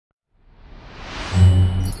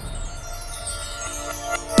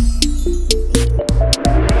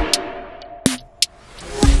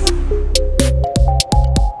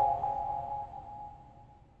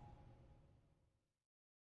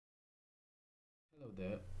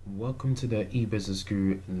there, welcome to the Ebusiness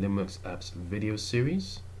Guru Linnworks apps video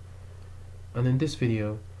series, and in this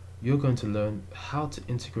video you're going to learn how to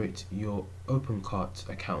integrate your OpenCart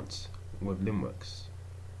account with Linnworks.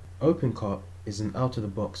 OpenCart is an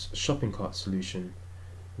out-of-the-box shopping cart solution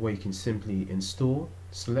where you can simply install,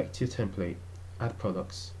 select your template, add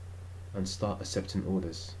products and start accepting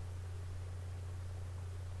orders.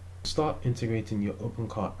 To start integrating your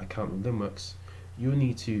OpenCart account with Linnworks, you'll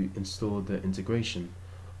need to install the integration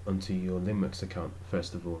onto your Linnworks account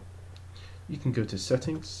first of all. You can go to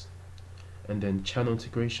settings and then channel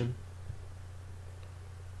integration,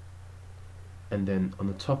 and then on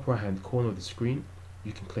the top right hand corner of the screen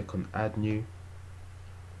you can click on add new,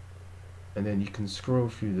 and then you can scroll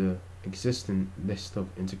through the existing list of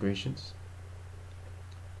integrations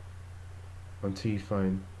until you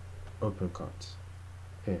find OpenCart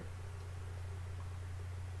here.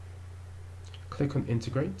 Click on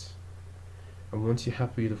integrate, and once you're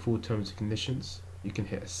happy with the full terms and conditions you can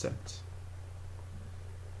hit accept.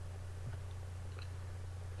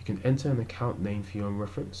 You can enter an account name for your own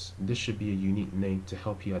reference. This should be a unique name to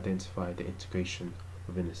help you identify the integration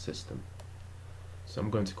within the system. So I'm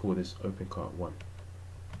going to call this OpenCart 1.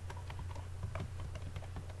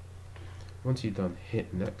 Once you're done,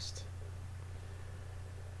 hit next.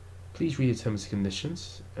 Please read the terms and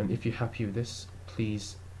conditions, and if you're happy with this,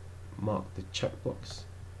 please mark the checkbox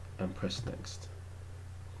and press next.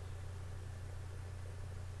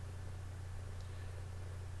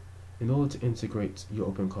 In order to integrate your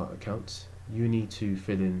OpenCart account, you need to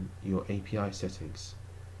fill in your API settings.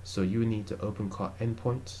 So you need the OpenCart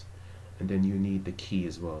endpoint, and then you need the key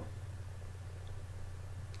as well.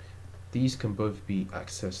 These can both be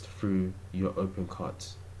accessed through your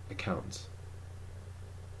OpenCart account.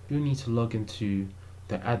 You need to log into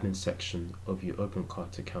the admin section of your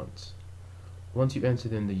OpenCart account. Once you've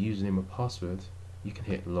entered in the username or password, you can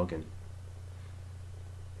hit login.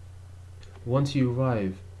 Once you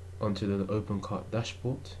arrive onto the OpenCart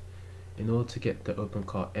dashboard, in order to get the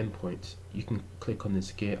OpenCart endpoint, you can click on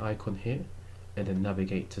this gear icon here and then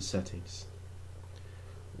navigate to settings.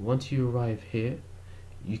 Once you arrive here,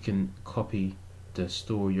 you can copy the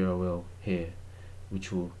store URL here,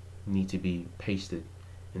 which will need to be pasted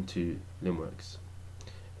into Linnworks.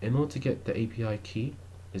 In order to get the API key,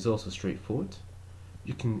 is also straightforward.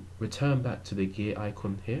 You can return back to the gear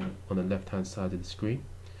icon here on the left hand side of the screen,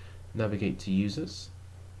 navigate to users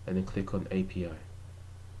and then click on API.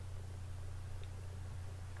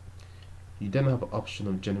 You then have an option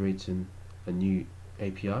of generating a new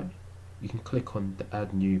API. You can click on the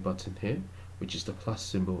add new button here, which is the plus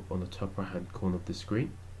symbol on the top right hand corner of the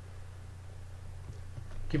screen.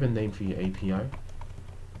 Give a name for your API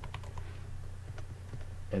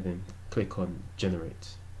and then click on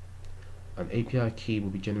generate. An API key will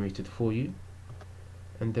be generated for you,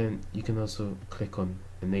 and then you can also click on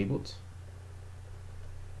enabled.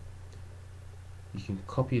 You can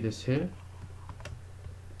copy this here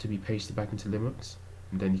to be pasted back into Linnworks,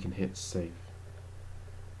 and then you can hit save.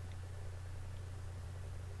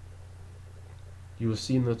 You will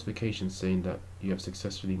see a notification saying that you have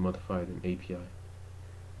successfully modified an API.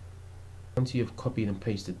 Once you have copied and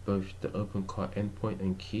pasted both the OpenCart endpoint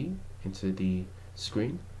and key into the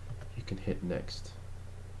screen, you can hit next.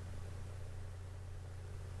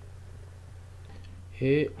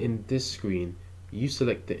 Here in this screen, you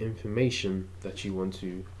select the information that you want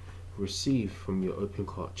to receive from your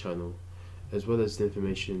OpenCart channel, as well as the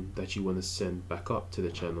information that you want to send back up to the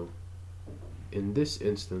channel. In this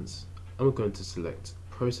instance, I'm going to select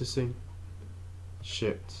processing,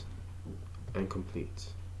 shipped, and complete.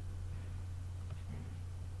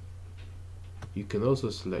 You can also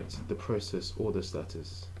select the process order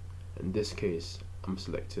status. In this case, I'm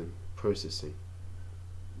selecting processing.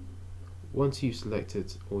 Once you've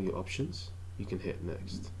selected all your options, you can hit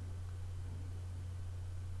next.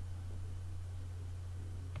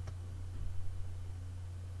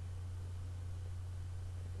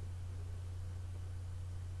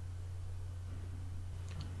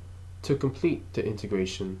 To complete the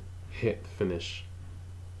integration, hit finish.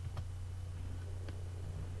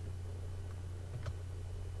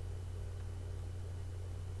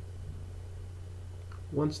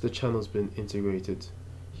 Once the channel's been integrated,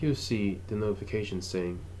 you'll see the notification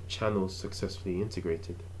saying channel successfully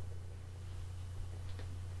integrated.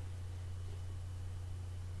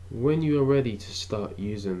 When you are ready to start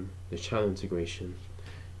using the channel integration,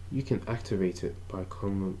 you can activate it by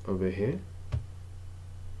coming over here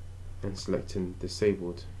and selecting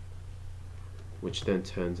disabled, which then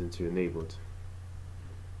turns into enabled.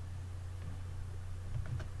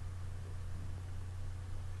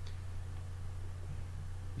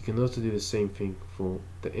 You can also do the same thing for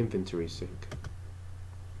the inventory sync.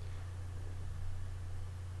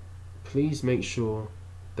 Please make sure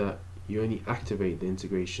that you only activate the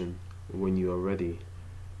integration when you are ready,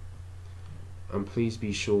 and please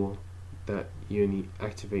be sure that you only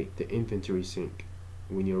activate the inventory sync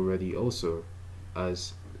when you're ready also,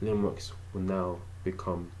 as Linnworks will now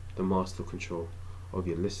become the master control of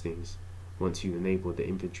your listings once you enable the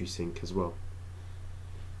inventory sync as well.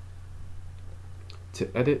 To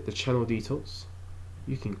edit the channel details,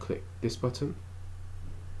 you can click this button.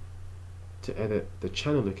 To edit the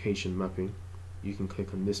channel location mapping, you can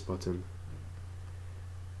click on this button.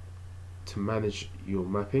 To manage your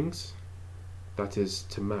mappings, that is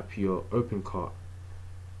to map your OpenCart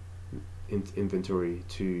inventory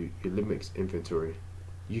to your Linnworks inventory,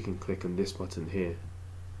 you can click on this button here.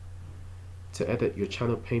 To edit your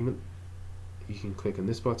channel payment, you can click on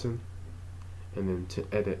this button, and then to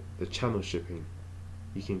edit the channel shipping,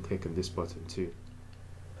 you can click on this button too.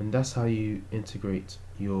 And that's how you integrate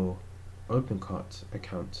your OpenCart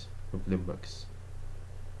account with Linnworks.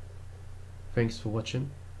 Thanks for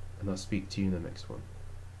watching, and I'll speak to you in the next one.